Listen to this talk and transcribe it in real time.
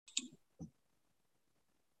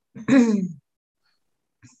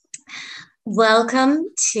Welcome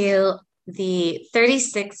to the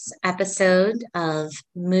 36th episode of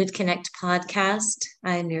Mood Connect podcast.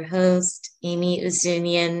 I'm your host, Amy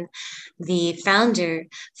Uzunian, the founder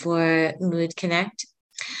for Mood Connect.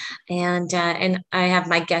 And I have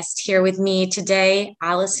my guest here with me today,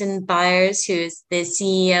 Allison Byers, who is the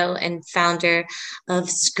CEO and founder of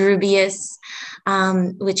Scroobius,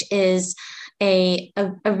 which is a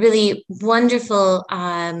really wonderful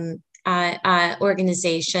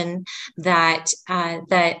organization that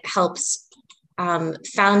helps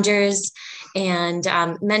founders and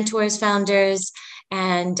mentors founders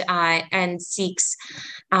and seeks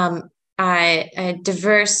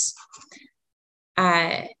diverse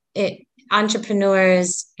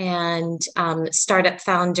entrepreneurs and startup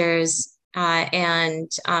founders.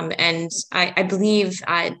 And I believe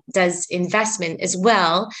does investment as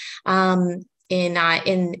well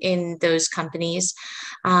in those companies.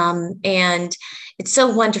 And it's so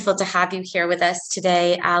wonderful to have you here with us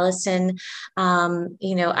today, Allison.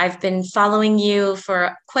 I've been following you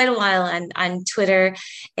for quite a while on Twitter,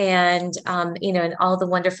 and and all the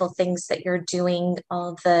wonderful things that you're doing,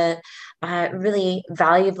 all the really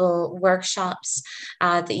valuable workshops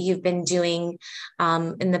that you've been doing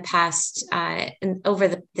in the past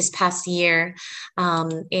this past year.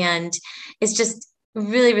 And it's just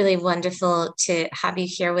really, really wonderful to have you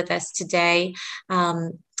here with us today.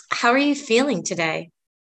 How are you feeling today?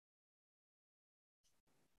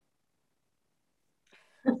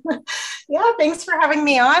 Yeah, thanks for having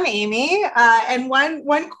me on, Amy. And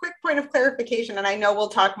one quick point of clarification, and I know we'll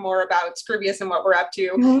talk more about Scroobius and what we're up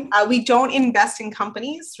to. Mm-hmm. We don't invest in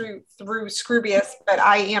companies through Scroobius, but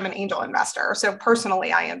I am an angel investor. So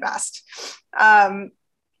personally, I invest. Oh,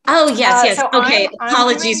 yes, yes. So Okay, I'm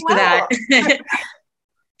apologies doing for that.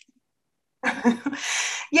 well.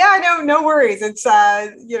 Yeah, no worries. It's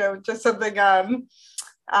just something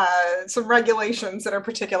some regulations that are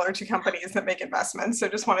particular to companies that make investments. So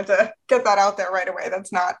just wanted to get that out there right away.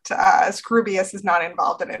 That's not Scroobius is not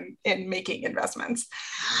involved in making investments.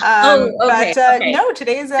 Oh, okay, But okay. no,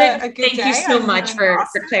 today's Good. a good Thank you day. so I'm here much in for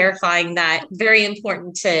Boston. clarifying that. Very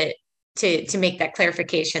important to make that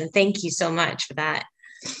clarification. Thank you so much for that.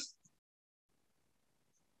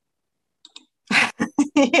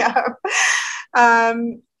 Yeah.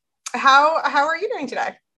 Um, how are you doing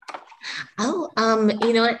today? Oh,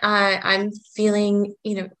 you know what? I'm feeling,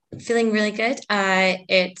 feeling really good.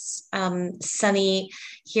 It's sunny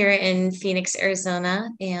here in Phoenix, Arizona,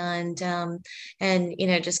 and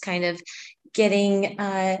just kind of getting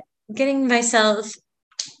getting myself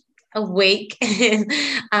awake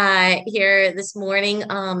here this morning.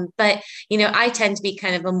 But I tend to be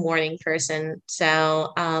kind of a morning person,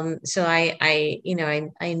 so I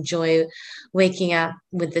enjoy waking up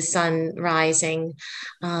with the sun rising.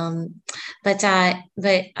 Um, but how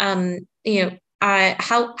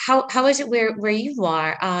is it where you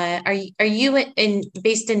are? Are you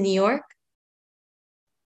based in New York?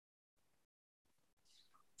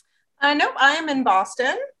 Nope, I am in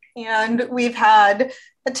Boston, and we've had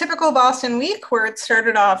a typical Boston week where it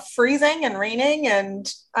started off freezing and raining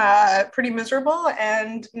and pretty miserable.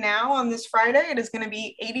 And now on this Friday, it is going to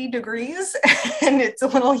be 80 degrees and it's a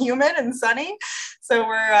little humid and sunny. So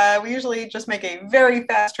we usually just make a very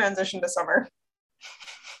fast transition to summer.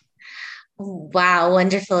 Wow,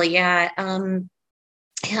 wonderful. Yeah.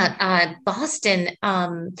 Yeah, Boston.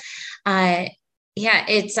 Uh, yeah,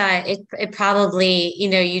 it probably,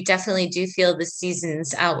 you definitely do feel the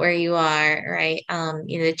seasons out where you are, right?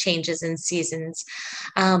 Changes in seasons.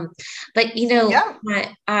 But Yeah.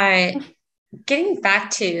 I getting back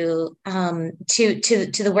to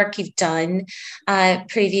the work you've done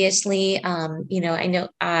previously. I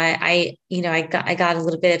know I got a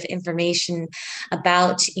little bit of information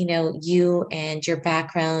about you and your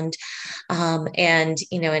background, and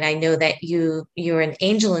I know that you're an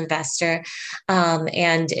angel investor,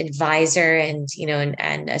 and advisor, and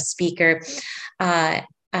a speaker, uh,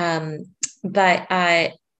 um, but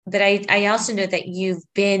I also know that you've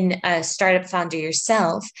been a startup founder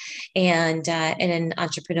yourself, and an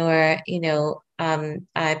entrepreneur,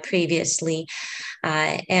 previously,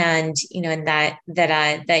 and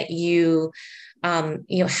that you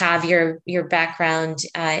have your background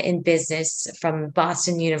in business from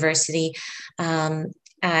Boston University, and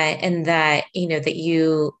that that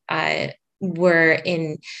you were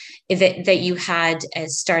in that you had a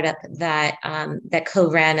startup that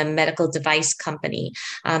co-ran a medical device company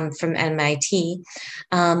from MIT.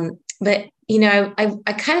 But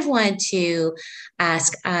I kind of wanted to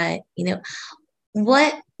ask,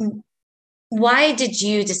 what why did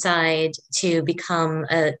you decide to become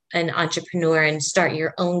an entrepreneur and start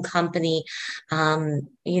your own company,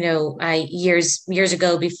 years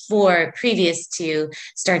ago before, previous to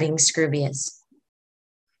starting Scroobius?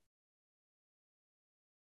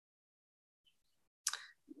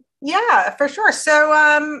 Yeah, for sure.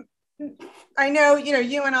 So I know,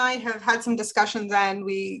 you and I have had some discussions, and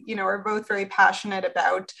we, are both very passionate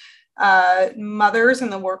about mothers in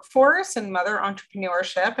the workforce and mother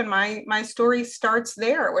entrepreneurship. And my story starts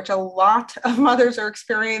there, which a lot of mothers are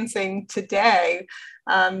experiencing today.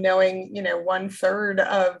 Knowing, 1/3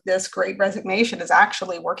 of this great resignation is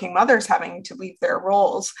actually working mothers having to leave their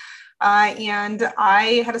roles. And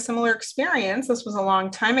I had a similar experience. This was a long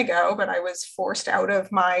time ago, but I was forced out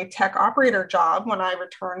of my tech operator job when I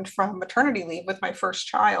returned from maternity leave with my first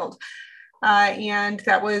child. And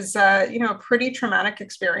that was, a pretty traumatic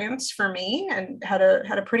experience for me, and had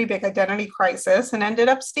a pretty big identity crisis, and ended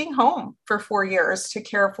up staying home for 4 years to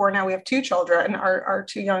care for. Now we have two children, our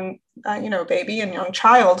two young, baby and young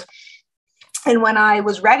child. And when I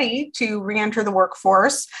was ready to re-enter the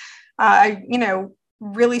workforce,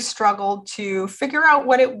 really struggled to figure out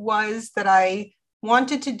what it was that I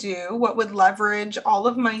wanted to do, what would leverage all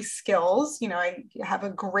of my skills. I have a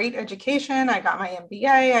great education. I got my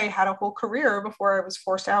MBA. I had a whole career before I was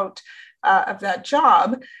forced out of that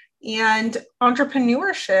job. And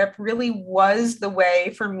entrepreneurship really was the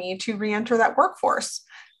way for me to re-enter that workforce.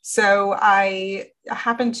 So I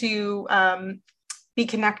happened to be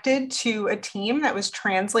connected to a team that was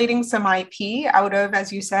translating some IP out of, as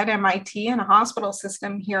you said, MIT and a hospital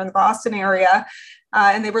system here in the Boston area.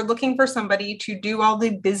 And they were looking for somebody to do all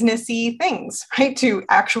the businessy things, right? To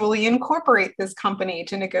actually incorporate this company,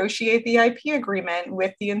 to negotiate the IP agreement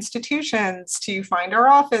with the institutions, to find our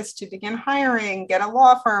office, to begin hiring, get a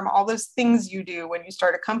law firm, all those things you do when you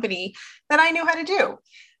start a company that I knew how to do.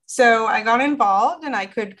 So I got involved, and I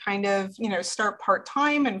could kind of, start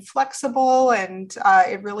part-time and flexible. And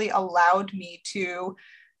it really allowed me to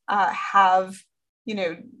have,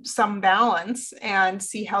 some balance and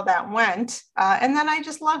see how that went. And then I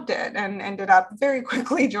just loved it, and ended up very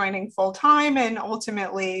quickly joining full-time, and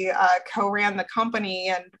ultimately co-ran the company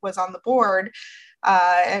and was on the board.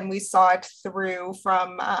 And we saw it through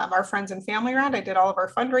from our friends and family round. I did all of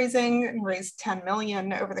our fundraising and raised 10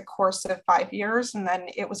 million over the course of 5 years, and then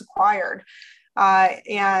it was acquired.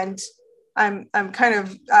 And I'm kind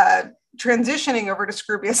of transitioning over to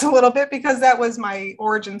Scroobius a little bit, because that was my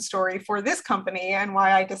origin story for this company, and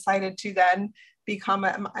why I decided to then become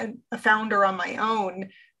a founder on my own.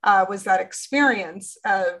 Was that experience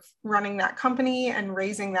of running that company and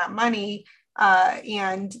raising that money,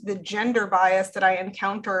 and the gender bias that I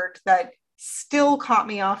encountered that still caught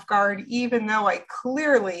me off guard, even though I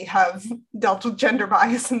clearly have dealt with gender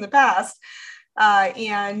bias in the past.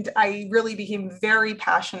 And I really became very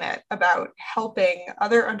passionate about helping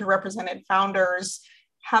other underrepresented founders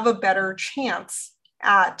have a better chance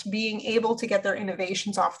at being able to get their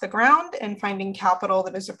innovations off the ground and finding capital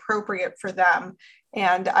that is appropriate for them.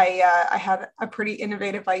 And I had a pretty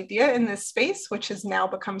innovative idea in this space, which has now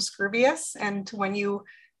become Scroobius. And when you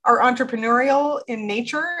are entrepreneurial in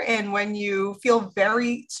nature, and when you feel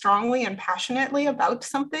very strongly and passionately about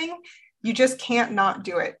something, you just can't not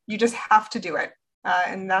do it. You just have to do it.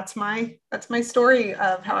 And that's my story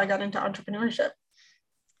of how I got into entrepreneurship.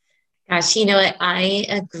 Gosh, I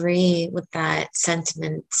agree with that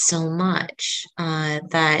sentiment so much,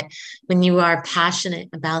 that when you are passionate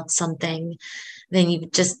about something, then you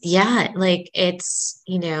just, yeah, like it's,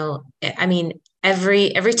 I mean,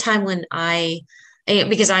 every time when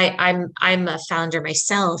because I'm a founder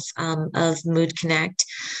myself, of Mood Connect,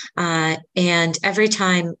 and every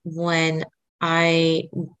time when I,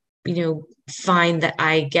 find that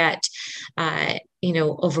I get,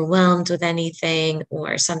 overwhelmed with anything,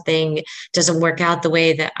 or something doesn't work out the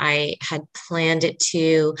way that I had planned it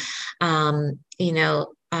to, I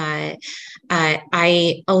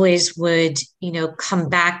always would, come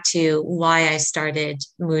back to why I started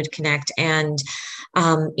Mood Connect, and,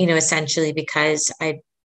 essentially because I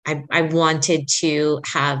wanted to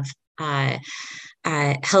have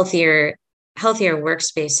healthier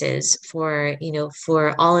workspaces for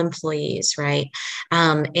all employees, right?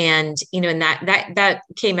 And that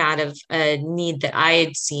came out of a need that I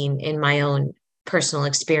had seen in my own personal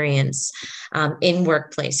experience, in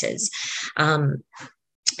workplaces.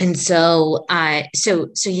 And so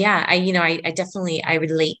yeah, I definitely, I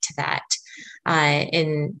relate to that,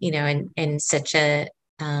 in such a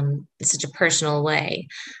personal way.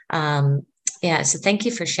 Yeah, so thank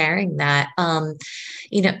you for sharing that.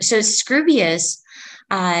 So Scroobius,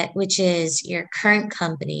 which is your current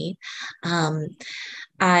company,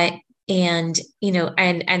 and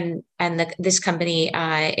this company,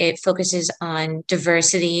 it focuses on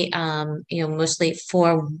diversity, mostly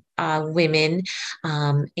for women,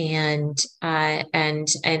 and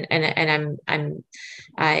I'm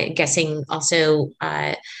guessing also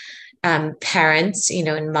parents,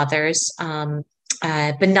 and mothers,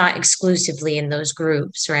 but not exclusively in those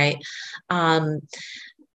groups, right? Um,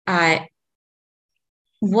 uh,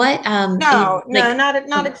 what No, like no,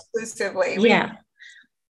 not exclusively. yeah.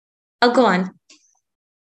 Oh, go on.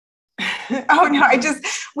 Oh no,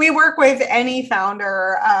 we work with any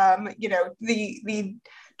founder. The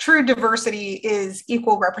true diversity is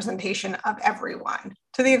equal representation of everyone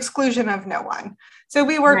to the exclusion of no one. So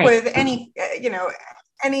we work Right. with any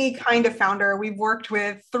kind of founder. We've worked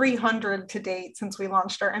with 300 to date since we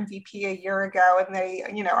launched our MVP a year ago, and they,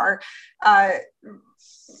 are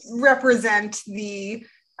represent the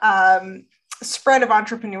spread of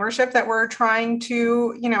entrepreneurship that we're trying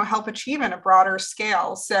to, help achieve in a broader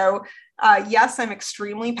scale. So yes, I'm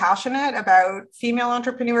extremely passionate about female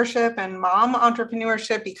entrepreneurship and mom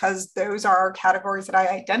entrepreneurship because those are categories that I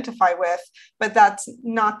identify with, but that's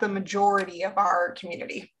not the majority of our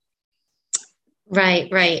community.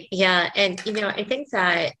 Right. Yeah. And, I think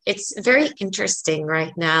that it's very interesting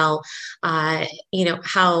right now, how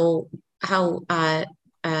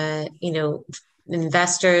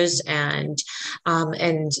investors and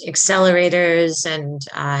accelerators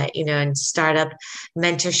and startup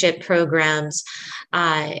mentorship programs,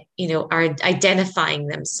 are identifying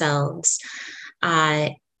themselves, uh,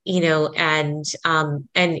 and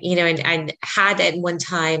had at one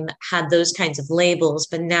time had those kinds of labels,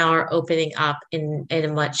 but now are opening up in a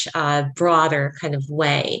much broader kind of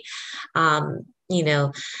way. Um, you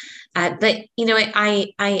know, but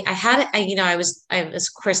I had I was of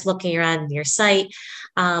course looking around your site,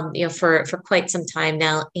 for quite some time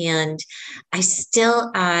now, and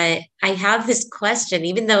I have this question,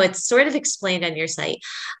 even though it's sort of explained on your site,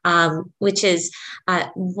 which is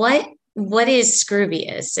what is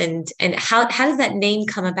Scroobius, and how did that name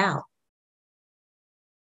come about?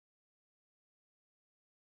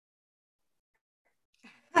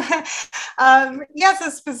 Yeah, so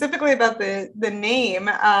specifically about the name,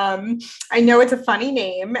 I know it's a funny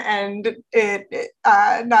name, and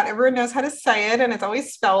not everyone knows how to say it, and it's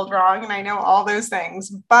always spelled wrong, and I know all those things.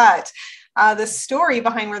 But the story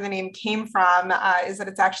behind where the name came from is that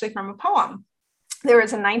it's actually from a poem. There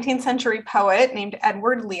was a 19th century poet named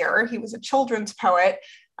Edward Lear. He was a children's poet.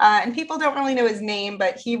 And people don't really know his name,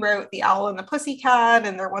 but he wrote The Owl and the Pussycat,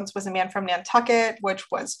 and There Once Was a Man from Nantucket, which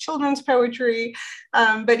was children's poetry.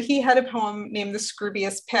 But he had a poem named The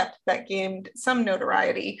Scroobius Pip that gained some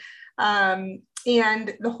notoriety.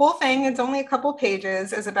 And the whole thing, it's only a couple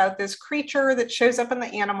pages, is about this creature that shows up in the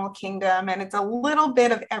animal kingdom, and it's a little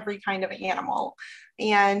bit of every kind of animal.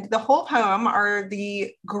 And the whole poem are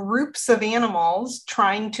the groups of animals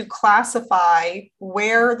trying to classify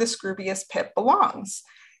where the Scroobius Pip belongs,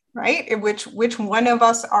 right? Which one of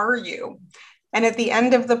us are you? And at the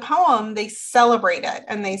end of the poem, they celebrate it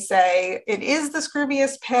and they say, it is the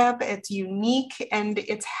Scroobius Pip, it's unique, and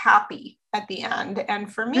it's happy at the end.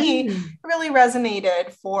 And for me, it really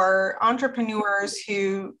resonated for entrepreneurs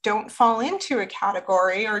who don't fall into a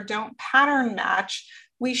category or don't pattern match.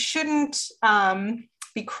 We shouldn't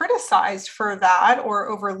be criticized for that or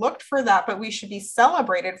overlooked for that, but we should be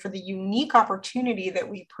celebrated for the unique opportunity that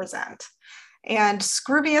we present. And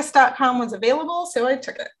Scroobius.com was available, so I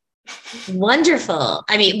took it. Wonderful.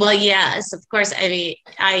 I mean, well, yes, of course. I mean,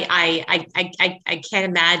 I can't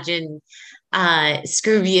imagine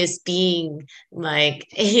Scroobius being like,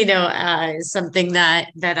 something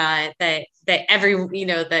that every,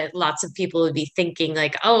 that lots of people would be thinking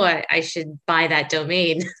like, oh, I should buy that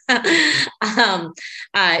domain.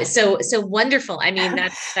 So wonderful. I mean,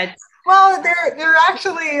 that's well, they're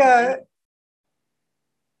actually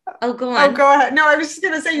oh, go oh, on. go ahead. No, I was just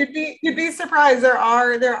gonna say you'd be surprised. There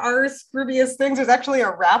are Scroobius things. There's actually a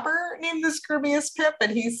rapper named the Scroobius Pip,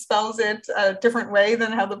 and he spells it a different way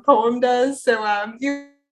than how the poem does. So you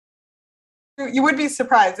would be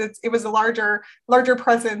surprised. It was a larger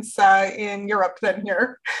presence in Europe than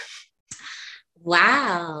here.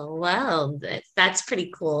 Wow. Well, that's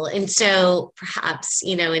pretty cool. And so perhaps,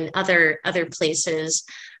 in other places,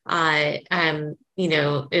 it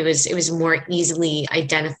was more easily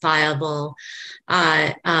identifiable,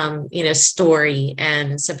 story.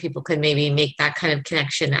 And so people could maybe make that kind of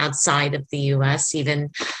connection outside of the US, even,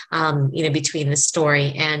 between the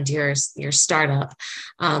story and your startup.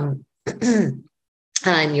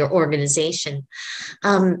 And your organization.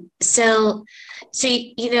 So,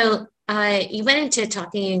 you went into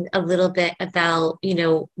talking a little bit about,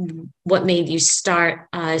 what made you start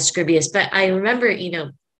Scribius, but I remember,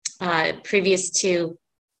 previous to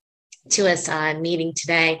us meeting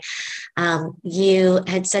today, you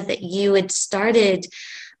had said that you had started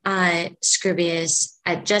Scribius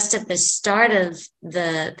just at the start of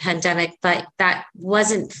the pandemic, but that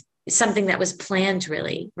wasn't something that was planned,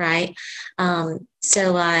 really, right?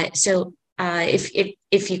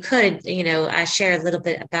 If you could, share a little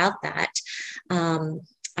bit about that,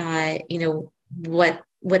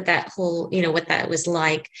 what that whole, what that was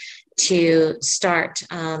like to start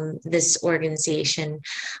this organization,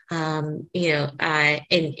 in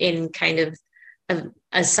kind of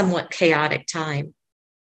a somewhat chaotic time.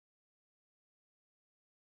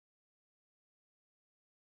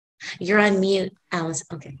 You're on mute, Alice.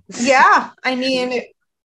 Okay. Yeah, I mean,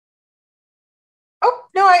 oh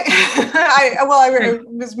no, I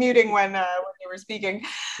was muting when you were speaking.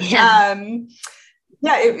 Yeah.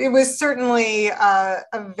 It was certainly a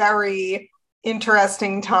very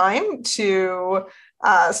interesting time to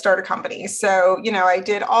start a company. So, I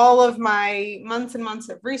did all of my months and months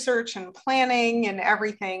of research and planning and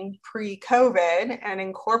everything pre-COVID and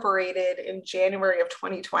incorporated in January of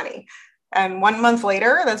 2020. And 1 month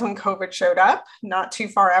later, that's when COVID showed up. Not too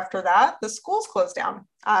far after that, the schools closed down.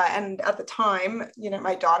 And at the time,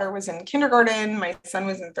 my daughter was in kindergarten, my son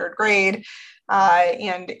was in third grade,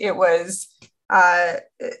 and it was, as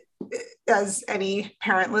any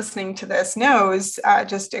parent listening to this knows,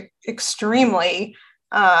 just extremely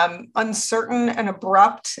uncertain and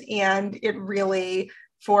abrupt. And it really,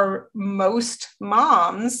 for most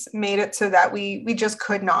moms, made it so that we just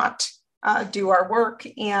could not do our work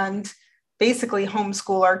and basically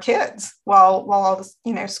homeschool our kids while all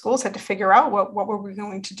the schools had to figure out what were we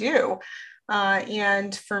going to do.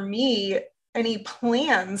 And for me, any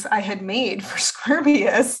plans I had made for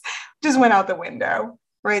Scribius just went out the window,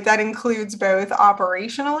 right? That includes both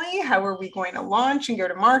operationally, how are we going to launch and go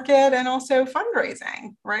to market, and also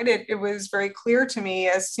fundraising, right? It was very clear to me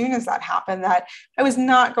as soon as that happened that I was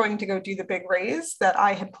not going to go do the big raise that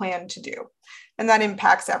I had planned to do. And that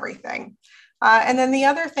impacts everything. And then the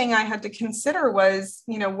other thing I had to consider was,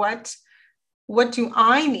 what do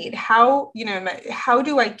I need? How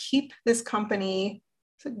do I keep this company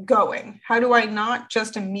going? How do I not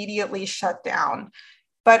just immediately shut down,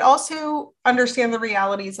 but also understand the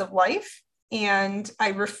realities of life? And I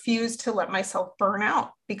refuse to let myself burn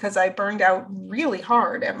out, because I burned out really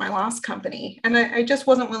hard at my last company. And I just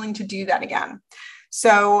wasn't willing to do that again.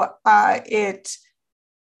 So it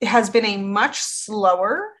has been a much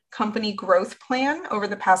slower company growth plan over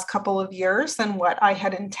the past couple of years than what I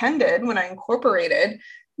had intended when I incorporated.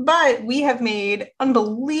 But we have made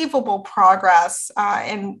unbelievable progress.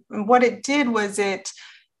 And what it did was it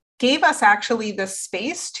gave us actually the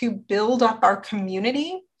space to build up our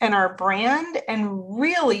community and our brand and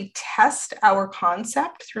really test our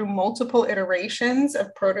concept through multiple iterations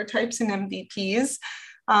of prototypes and MVPs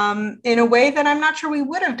in a way that I'm not sure we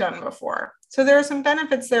would have done before. So there are some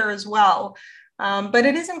benefits there as well. But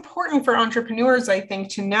it is important for entrepreneurs, I think,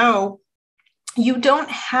 to know you don't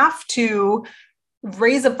have to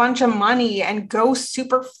raise a bunch of money and go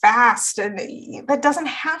super fast. And that doesn't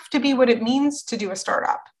have to be what it means to do a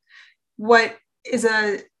startup. What is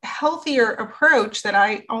a healthier approach that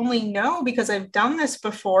I only know because I've done this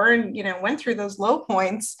before and, went through those low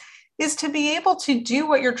points, is to be able to do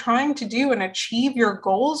what you're trying to do and achieve your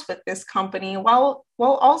goals with this company while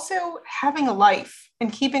also having a life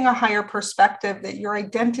and keeping a higher perspective that your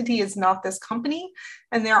identity is not this company.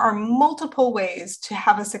 And there are multiple ways to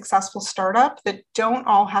have a successful startup that don't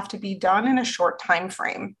all have to be done in a short time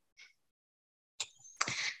frame.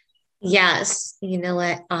 Yes. You know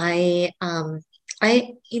what? I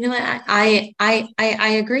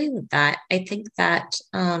agree with that. I think that,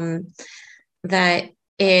 that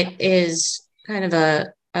it is kind of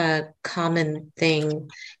a common thing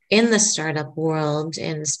in the startup world,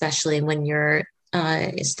 and especially when you're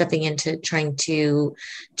stepping into trying to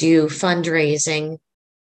do fundraising,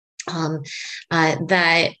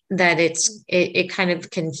 that it kind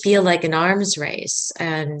of can feel like an arms race,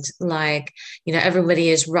 and like, everybody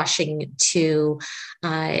is rushing to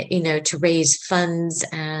to raise funds,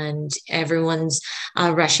 and everyone's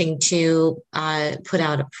rushing to put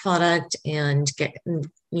out a product and get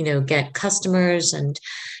customers and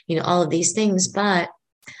all of these things. But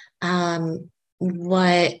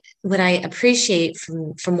what I appreciate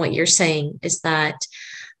from what you're saying is that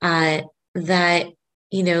that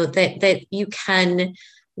you can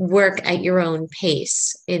work at your own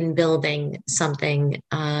pace in building something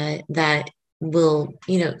that will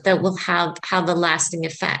have a lasting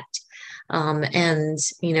effect. and,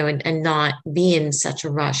 and not be in such a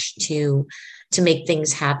rush to make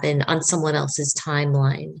things happen on someone else's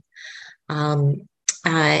timeline. Um,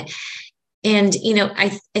 uh, and,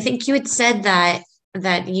 I think you had said that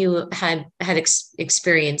you had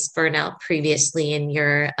experienced burnout previously in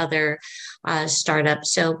your other startup.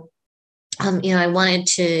 So, I wanted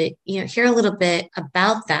to, hear a little bit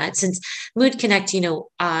about that since Mood Connect,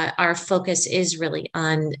 our focus is really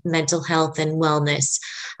on mental health and wellness,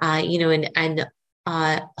 and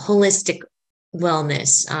holistic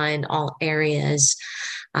wellness in all areas.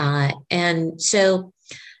 And so,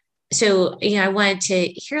 I wanted to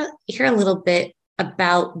hear a little bit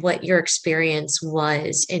about what your experience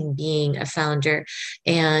was in being a founder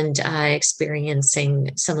and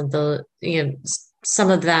experiencing some of the,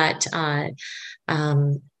 some of that,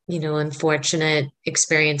 unfortunate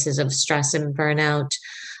experiences of stress and burnout.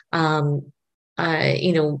 Um,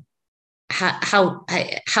 you know, how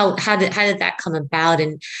did that come about,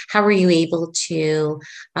 and how were you able to,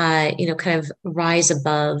 kind of rise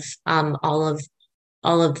above all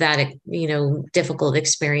of that, difficult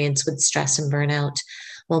experience with stress and burnout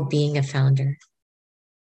while being a founder?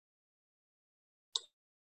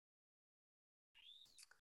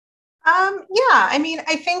 Yeah, I mean,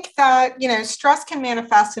 I think that, stress can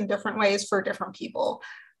manifest in different ways for different people.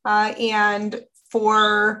 And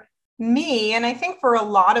for me, and I think for a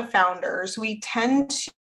lot of founders, we tend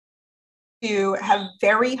to have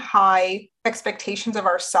very high expectations of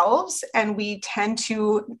ourselves, and we tend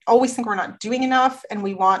to always think we're not doing enough, and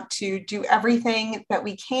we want to do everything that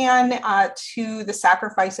we can to the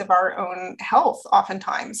sacrifice of our own health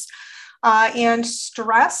oftentimes. And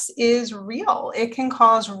stress is real. It can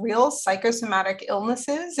cause real psychosomatic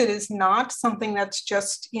illnesses. It is not something that's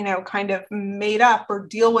just, kind of made up or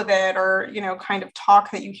deal with it, or, kind of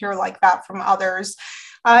talk that you hear like that from others.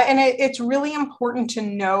 And it's really important to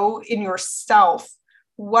know in yourself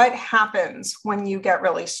what happens when you get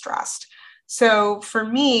really stressed. So for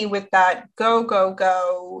me, with that go, go,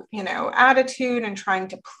 go, attitude and trying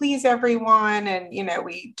to please everyone, and,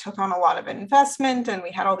 we took on a lot of investment and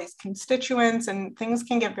we had all these constituents, and things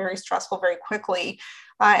can get very stressful very quickly.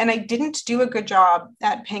 And I didn't do a good job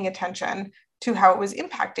at paying attention to how it was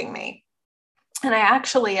impacting me. And I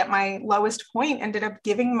actually, at my lowest point, ended up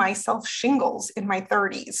giving myself shingles in my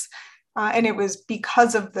 30s. And it was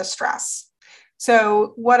because of the stress.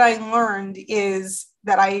 So what I learned is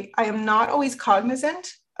that I am not always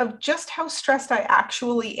cognizant of just how stressed I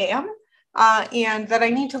actually am, and that I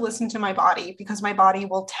need to listen to my body, because my body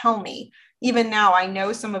will tell me. Even now, I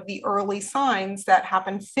know some of the early signs that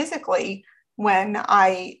happen physically when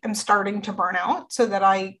I am starting to burn out, so that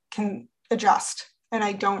I can adjust and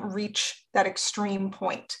I don't reach that extreme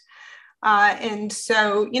point. And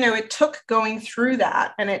so, it took going through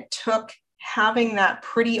that, and it took having that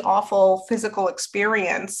pretty awful physical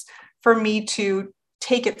experience for me to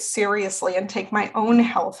take it seriously and take my own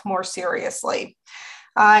health more seriously.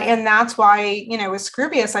 And that's why, with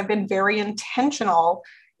Scroobius, I've been very intentional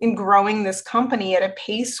in growing this company at a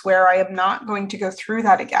pace where I am not going to go through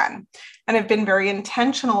that again. And I've been very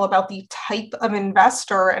intentional about the type of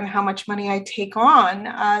investor and how much money I take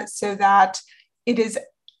on, so that it is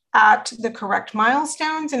at the correct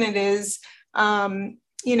milestones, and it is,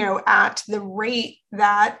 at the rate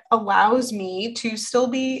that allows me to still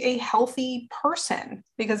be a healthy person,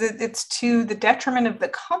 because it's to the detriment of the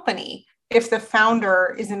company if the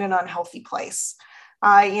founder is in an unhealthy place.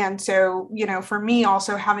 And so, for me,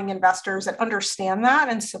 also having investors that understand that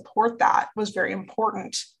and support that was very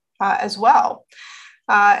important as well.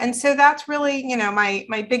 And so that's really,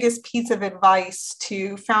 my biggest piece of advice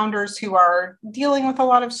to founders who are dealing with a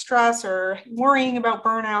lot of stress or worrying about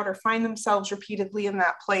burnout or find themselves repeatedly in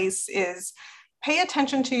that place is pay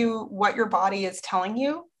attention to what your body is telling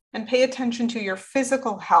you, and pay attention to your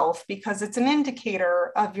physical health, because it's an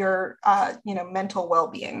indicator of your, mental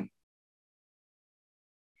well-being.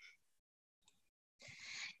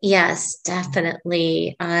 Yes,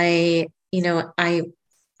 definitely. I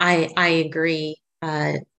agree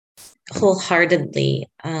wholeheartedly,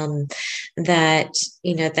 that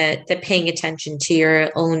that paying attention to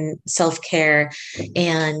your own self-care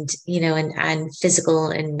and and physical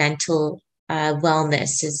and mental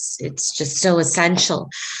wellness it's just so essential.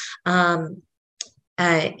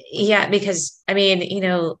 Yeah, because I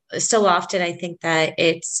mean, so often I think that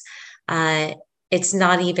it's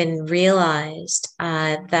not even realized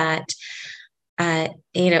that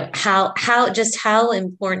how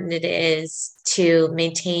important it is to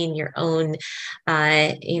maintain your own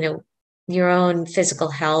your own physical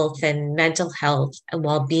health and mental health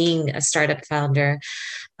while being a startup founder.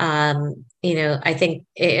 I think,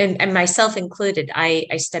 and myself included, I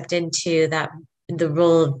stepped into the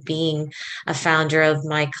role of being a founder of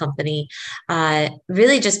my company,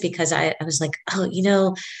 really just because I was like, oh,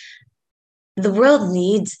 the world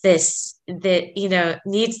needs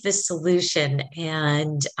needs this solution.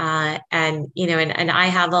 And I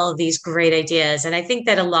have all of these great ideas. And I think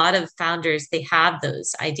that a lot of founders, they have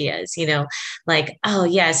those ideas, like, oh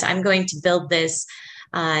yes, I'm going to build this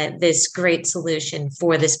great solution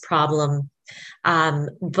for this problem.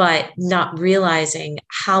 But not realizing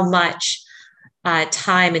how much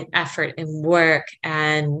time and effort and work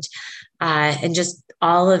and just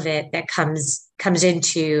all of it that comes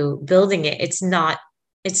into building it. It's not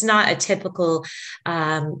a typical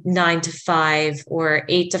 9 to 5 or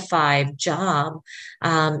 8 to 5 job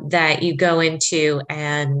that you go into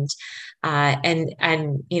and what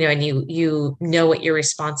your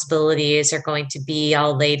responsibilities are going to be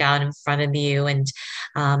all laid out in front of you, and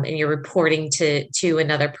you're reporting to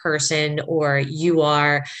another person, or you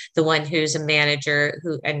are the one who's a manager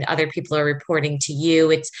and other people are reporting to you.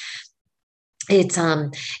 It's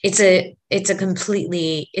a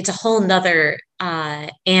whole nother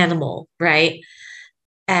animal, right?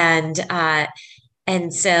 And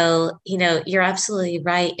so, you're absolutely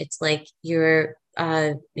right. It's like you're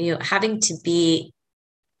having to be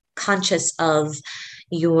conscious of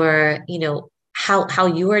your, how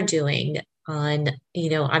you are doing on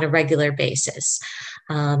a regular basis,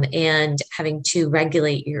 and having to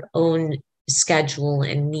regulate your own schedule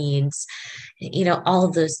and needs, all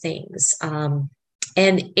of those things. And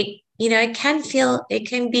it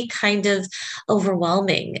can be kind of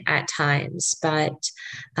overwhelming at times, but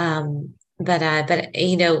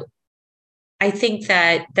I think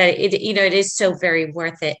that it is so very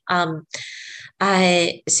worth it.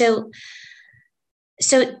 So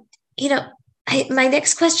so my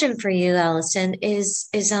next question for you, Allison, do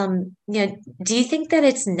you think that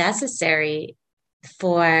it's necessary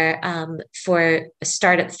for a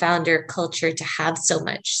startup founder culture to have so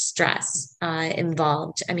much stress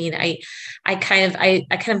involved? I mean, I kind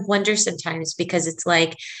of wonder sometimes, because it's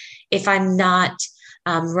like, if I'm not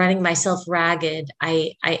running myself ragged,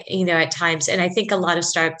 at times, and I think a lot of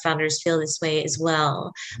startup founders feel this way as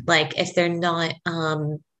well. Like, if they're not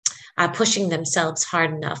pushing themselves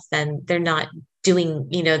hard enough, then they're not doing,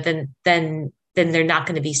 then they're not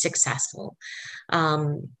going to be successful.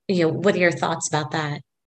 What are your thoughts about that?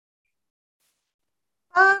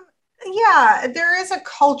 Um, yeah, there is a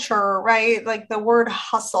culture, right? Like the word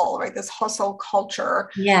hustle, right? This hustle culture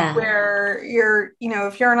Yeah. where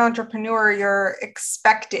if you're an entrepreneur, you're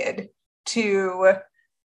expected to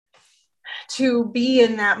be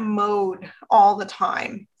in that mode all the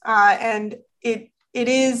time. And it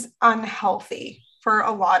is unhealthy for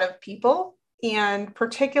a lot of people, and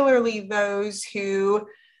particularly those who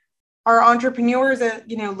are entrepreneurs at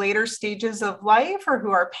later stages of life, or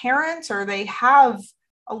who are parents, or they have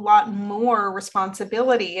a lot more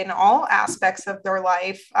responsibility in all aspects of their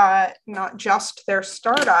life, not just their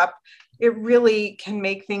startup. It really can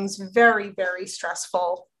make things very, very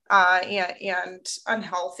stressful and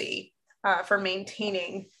unhealthy for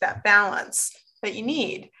maintaining that balance that you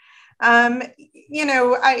need.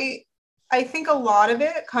 I think a lot of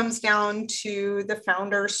it comes down to the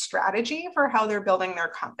founder's strategy for how they're building their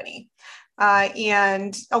company.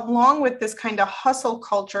 And along with this kind of hustle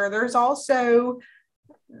culture, there's also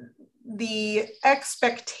the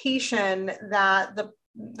expectation that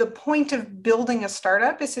the point of building a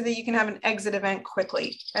startup is so that you can have an exit event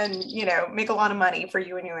quickly and make a lot of money for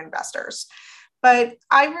you and your investors. But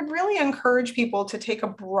I would really encourage people to take a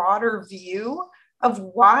broader view of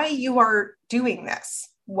why you are doing this.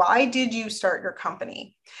 Why did you start your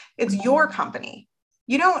company? It's your company.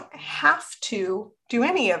 You don't have to do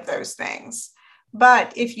any of those things.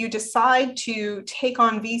 But if you decide to take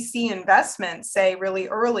on VC investments, say really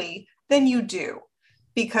early, then you do,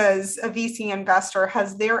 because a VC investor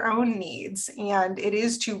has their own needs, and it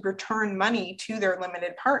is to return money to their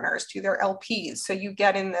limited partners, to their LPs. So you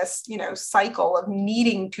get in this, cycle of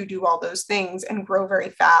needing to do all those things and grow very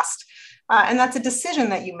fast. And that's a decision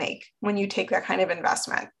that you make when you take that kind of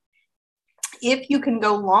investment. If you can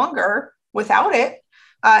go longer without it,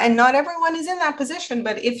 and not everyone is in that position,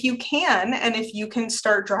 but if you can, and if you can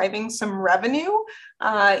start driving some revenue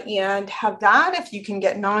and have that, if you can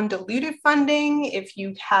get non-dilutive funding, if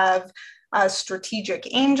you have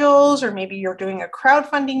strategic angels, or maybe you're doing a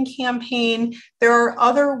crowdfunding campaign, there are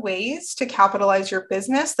other ways to capitalize your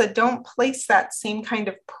business that don't place that same kind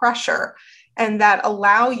of pressure. and that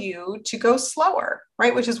allow you to go slower,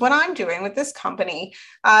 right? Which is what I'm doing with this company.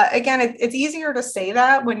 Again, it's easier to say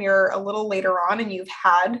that when you're a little later on and you've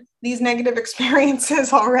had these negative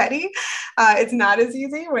experiences already. It's not as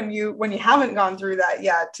easy when you haven't gone through that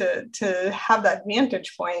yet to have that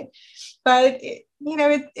vantage point. But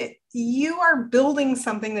you are building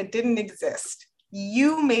something that didn't exist.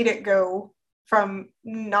 You made it go from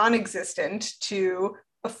non-existent to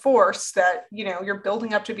a force that you're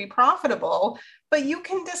building up to be profitable, but you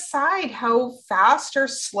can decide how fast or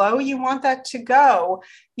slow you want that to go.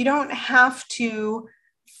 You don't have to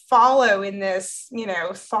follow in this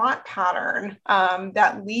thought pattern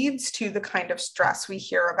that leads to the kind of stress we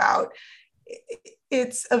hear about.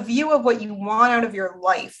 It's a view of what you want out of your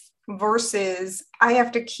life versus I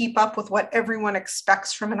have to keep up with what everyone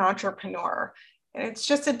expects from an entrepreneur. And it's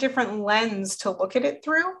just a different lens to look at it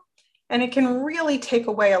through. And it can really take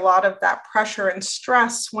away a lot of that pressure and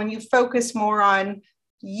stress when you focus more on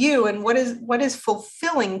you and what is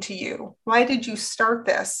fulfilling to you. Why did you start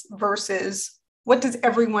this versus what does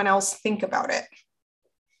everyone else think about it?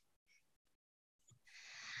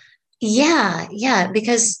 Yeah,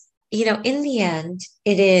 because in the end,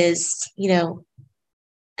 it is,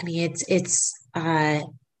 I mean, it's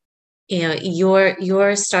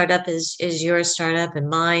your startup is your startup, and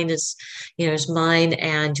mine is mine,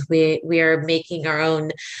 and we are making our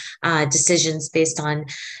own decisions based on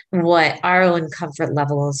what our own comfort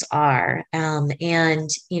levels are. And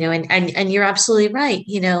you're absolutely right.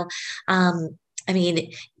 I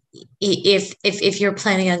mean, if you're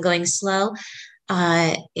planning on going slow,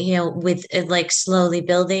 with like slowly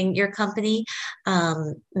building your company,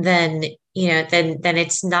 then then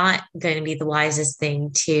it's not going to be the wisest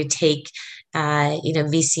thing to take,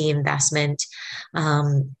 VC investment,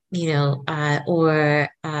 or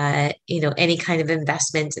any kind of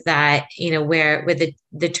investment that where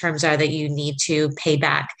the terms are that you need to pay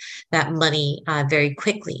back that money very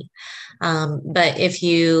quickly. But if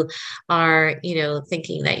you are,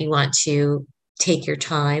 thinking that you want to take your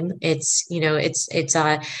time, it's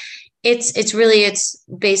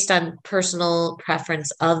based on personal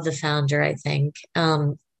preference of the founder, I think. And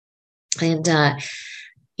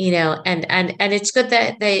and it's good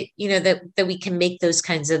that that we can make those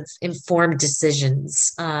kinds of informed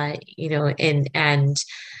decisions, and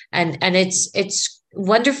it's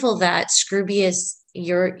wonderful that Scroobius,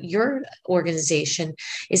 your organization,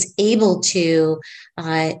 is able to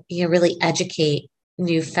really educate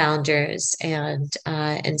new founders and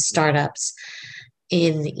startups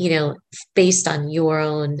in based on your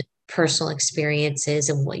own personal experiences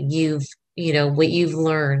and what you've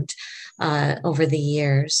learned over the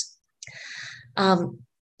years. Um,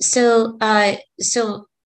 so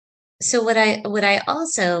so what I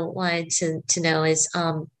also wanted to know is,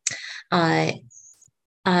 uh,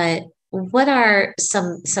 what are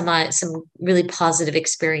some really positive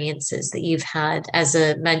experiences that you've had as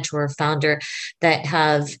a mentor founder that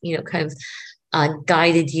have kind of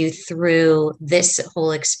guided you through this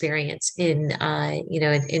whole experience in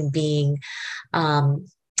in being um,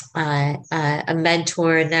 a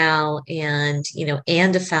mentor now, and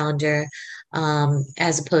and a founder,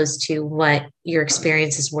 as opposed to what your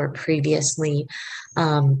experiences were previously,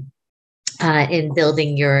 in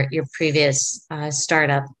building your previous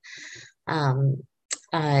startup,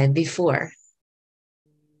 before.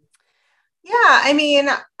 Yeah, I mean,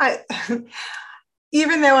 I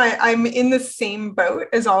even though I'm in the same boat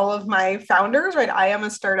as all of my founders, right? I am a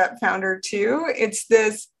startup founder too. It's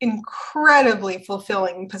this incredibly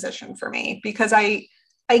fulfilling position for me because I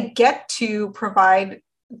get to provide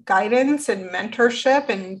guidance and mentorship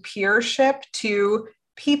and peership to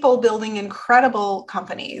people building incredible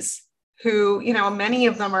companies who, many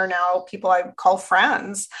of them are now people I call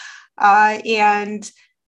friends. And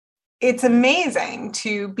it's amazing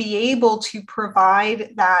to be able to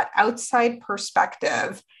provide that outside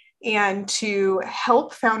perspective and to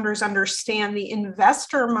help founders understand the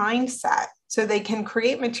investor mindset so they can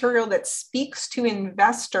create material that speaks to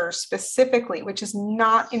investors specifically, which is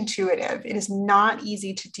not intuitive. It is not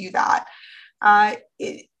easy to do that.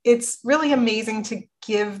 It's really amazing to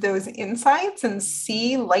give those insights and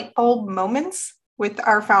see light bulb moments with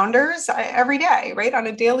our founders every day, right? On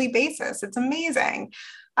a daily basis. It's amazing.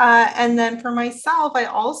 And then for myself, I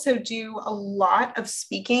also do a lot of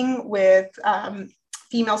speaking with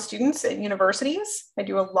female students at universities. I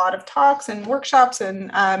do a lot of talks and workshops,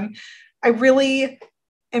 and I really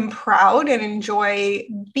am proud and enjoy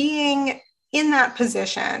being in that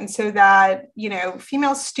position so that,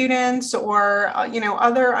 female students or,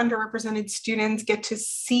 other underrepresented students get to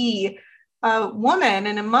see a woman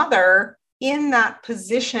and a mother in that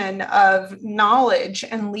position of knowledge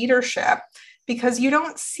and leadership because you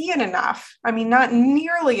don't see it enough. I mean, not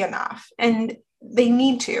nearly enough. And they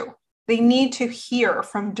need to. They need to hear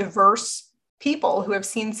from diverse people who have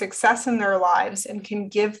seen success in their lives and can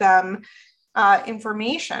give them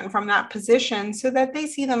information from that position so that they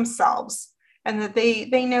see themselves and that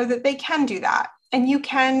they know that they can do that. And you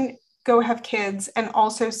can go have kids and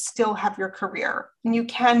also still have your career. And you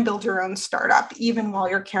can build your own startup even while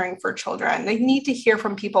you're caring for children. They need to hear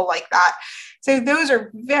from people like that. So those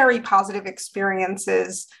are very positive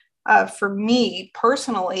experiences for me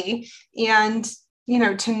personally. And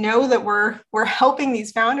to know that we're helping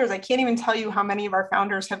these founders. I can't even tell you how many of our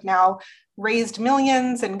founders have now raised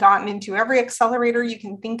millions and gotten into every accelerator you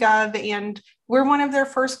can think of. And we're one of their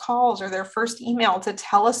first calls or their first email to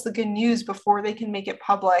tell us the good news before they can make it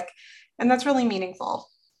public. And that's really meaningful.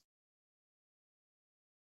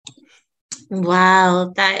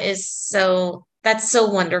 Wow, that's so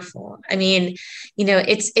wonderful. I mean,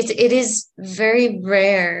 it is very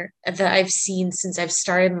rare that I've seen since I've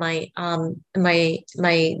started my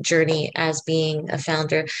journey as being a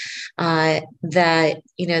founder, that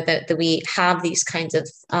we have these kinds of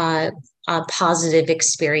positive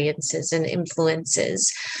experiences and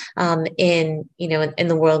influences in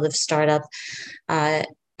the world of startup, uh,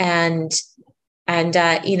 and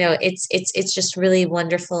it's just really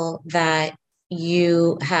wonderful that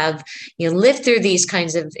you have lived through these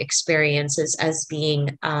kinds of experiences as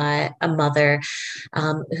being a mother,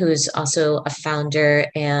 who's also a founder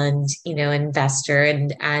and investor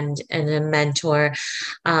and a mentor,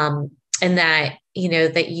 and that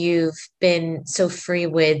that you've been so free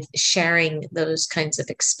with sharing those kinds of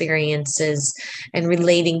experiences and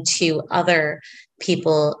relating to other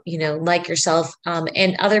people, like yourself,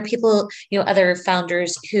 and other people, other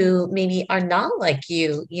founders who maybe are not like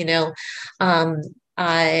you, um,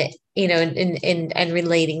 and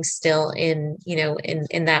relating still in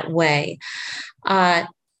that way. Uh,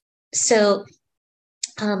 so,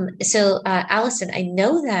 Allison, I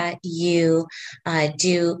know that you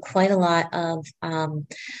do quite a lot of,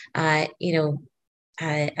 uh, you know,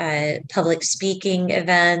 public speaking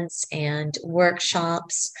events and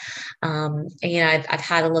workshops. I've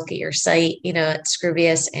had a look at your site, at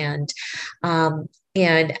Scroobius, um,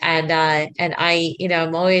 and I,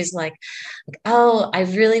 I'm always like, oh, I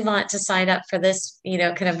really want to sign up for this,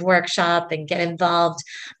 kind of workshop and get involved.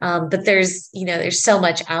 But there's so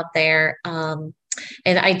much out there.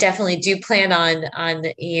 And I definitely do plan on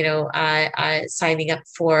signing up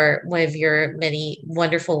for one of your many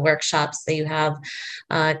wonderful workshops that you have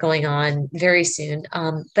going on very soon.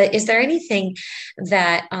 But is there anything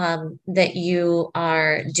that you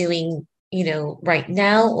are doing, right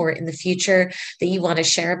now or in the future that you want to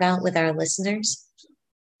share about with our listeners?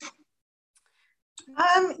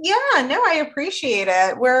 Yeah, no, I appreciate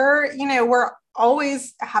it. We're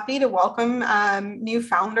always happy to welcome new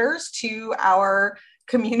founders to our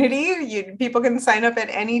community. People can sign up at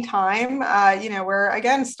any time. We're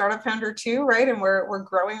again Startup Founder 2, right? And we're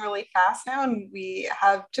growing really fast now, and we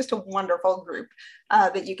have just a wonderful group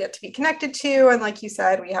that you get to be connected to. And like you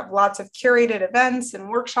said, we have lots of curated events and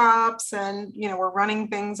workshops, and we're running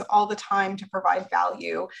things all the time to provide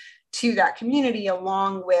value to that community,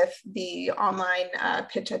 along with the online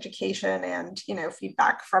pitch education and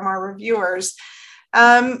feedback from our reviewers.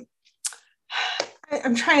 I'm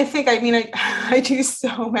trying to think. I mean, I do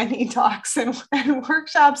so many talks and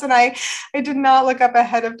workshops, and I did not look up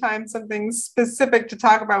ahead of time something specific to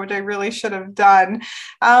talk about, which I really should have done.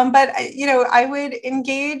 But I would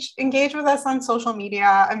engage with us on social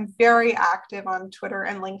media. I'm very active on Twitter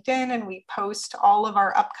and LinkedIn, and we post all of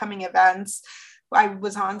our upcoming events. I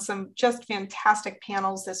was on some just fantastic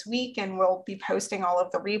panels this week, and we'll be posting all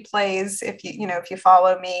of the replays. If you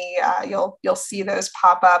follow me, you'll see those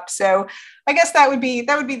pop up. So I guess that would be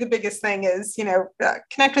the biggest thing is,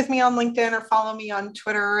 connect with me on LinkedIn or follow me on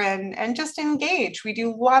Twitter and just engage. We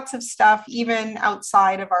do lots of stuff, even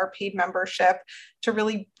outside of our paid membership, to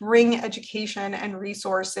really bring education and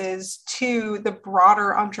resources to the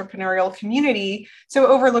broader entrepreneurial community, so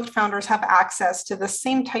overlooked founders have access to the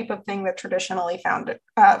same type of thing that traditionally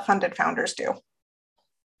funded founders do.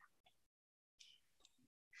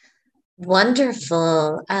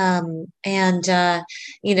 Wonderful.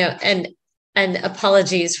 And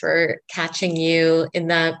apologies for catching you in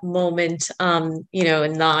that moment, and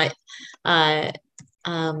not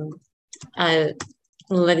um, uh,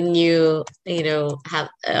 letting you have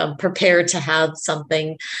prepared to have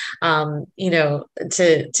something to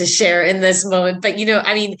share in this moment. But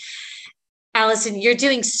I mean, Allison, you're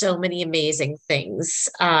doing so many amazing things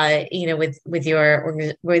with your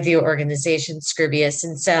organization Scroobius,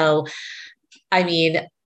 and so I mean,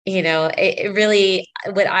 it really,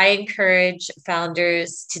 what I encourage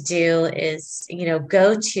founders to do is,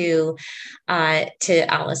 go to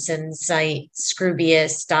Allison's site,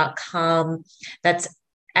 scroobius.com. That's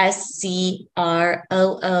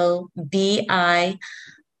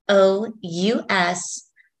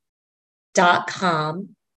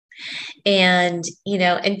scroobious.com. And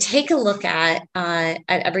take a look at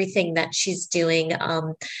everything that she's doing,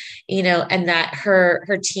 and that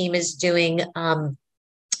her team is doing.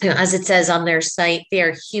 As it says on their site, they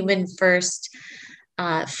are human first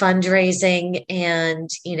fundraising, and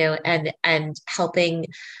helping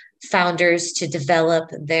founders to develop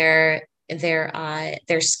their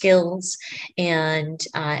skills and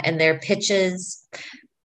their pitches,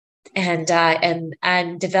 and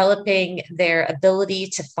developing their ability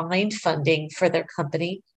to find funding for their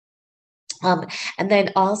company. And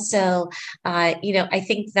then also, I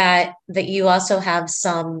think that you also have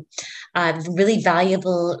some really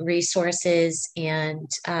valuable resources and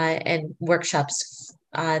workshops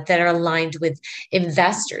that are aligned with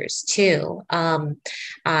investors too,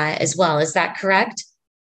 as well. Is that correct?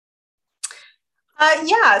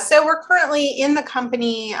 Yeah, so we're currently in the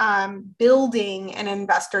company building an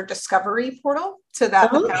investor discovery portal so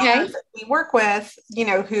that the founders that we work with,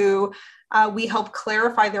 who we help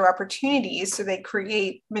clarify their opportunities so they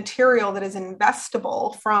create material that is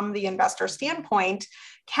investable from the investor standpoint,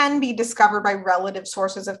 can be discovered by relative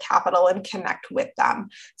sources of capital and connect with them.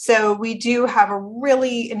 So we do have a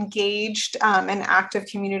really engaged and active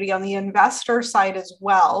community on the investor side as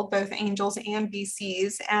well, both angels and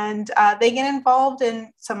VCs, and they get involved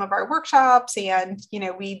in some of our workshops. And,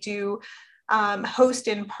 we do host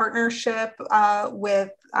in partnership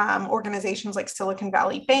with organizations like Silicon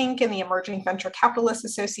Valley Bank and the Emerging Venture Capitalists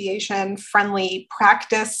Association, friendly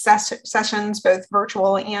practice sessions, both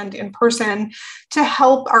virtual and in person, to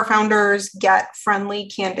help our founders get friendly,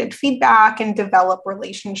 candid feedback and develop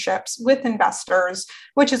relationships with investors,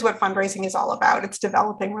 which is what fundraising is all about. It's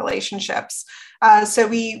developing relationships. So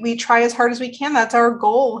we try as hard as we can. That's our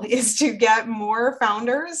goal, is to get more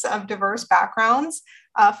founders of diverse backgrounds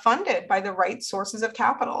funded by the right sources of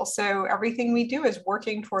capital. So everything we do is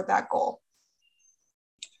working toward that goal.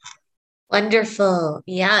 Wonderful.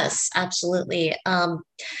 Yes, absolutely. And,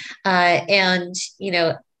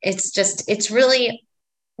 it's really,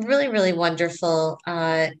 really, really wonderful.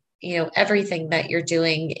 Everything that you're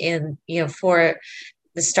doing for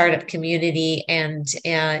the startup community, and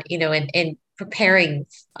preparing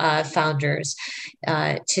founders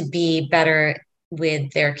to be better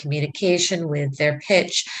with their communication, with their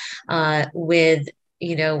pitch, with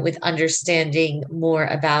understanding more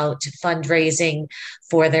about fundraising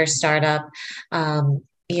for their startup, and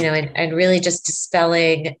really just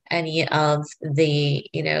dispelling any of the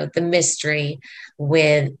mystery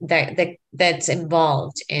with that's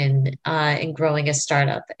involved in growing a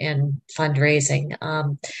startup and fundraising.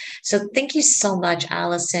 So thank you so much,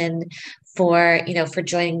 Allison, for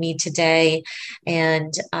joining me today,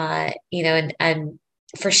 and and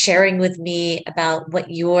for sharing with me about what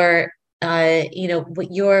your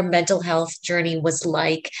mental health journey was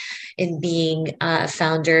like in being a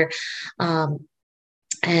founder, and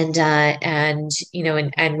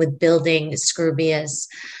with building Scroobius.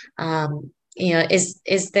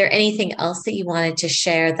 Is there anything else that you wanted to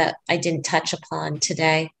share that I didn't touch upon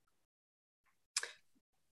today?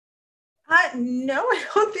 No, I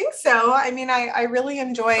don't think so. I mean, I really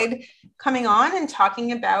enjoyed coming on and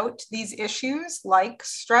talking about these issues like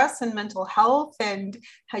stress and mental health and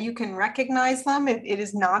how you can recognize them. It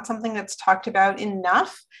is not something that's talked about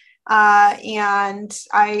enough. And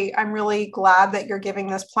I'm really glad that you're giving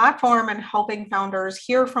this platform and helping founders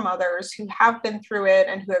hear from others who have been through it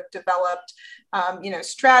and who have developed,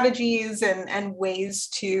 strategies and ways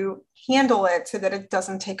to handle it so that it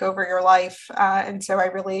doesn't take over your life. And so I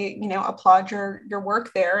really, applaud your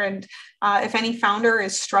work there. And if any founder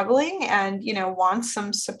is struggling and, wants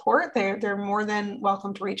some support, they're more than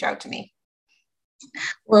welcome to reach out to me.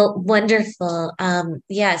 Well, wonderful.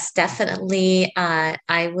 Yes, definitely.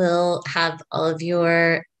 I will have all of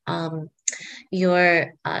your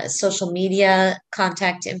social media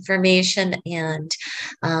contact information, and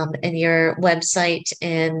your website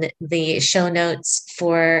in the show notes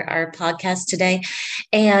for our podcast today.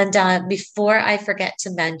 And before I forget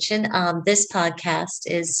to mention, this podcast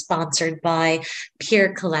is sponsored by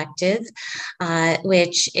Peer Collective,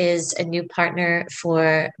 which is a new partner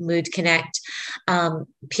for Mood Connect.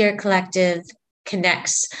 Peer Collective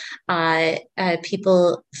connects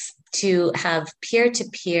people to have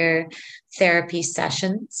peer-to-peer therapy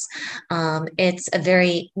sessions. It's a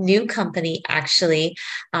very new company, actually,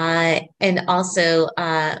 and also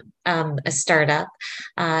a startup.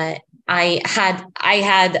 I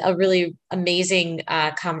had a really amazing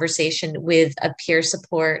conversation with a peer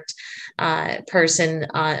support person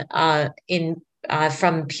in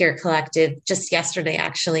from Peer Collective just yesterday,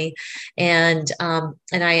 actually, and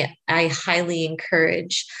I highly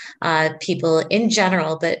encourage people in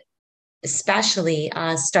general, but especially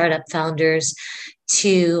startup founders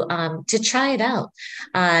to try it out.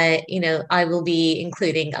 I will be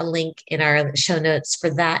including a link in our show notes for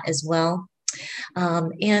that as well.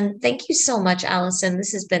 And thank you so much, Allison.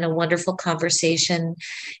 This has been a wonderful conversation,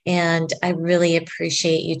 and I really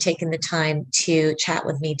appreciate you taking the time to chat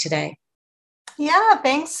with me today. Yeah,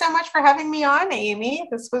 thanks so much for having me on, Amy.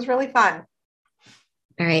 This was really fun.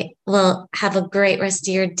 All right. Well, have a great rest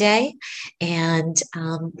of your day, and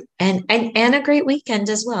a great weekend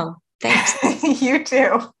as well. Thanks. You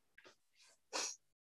too.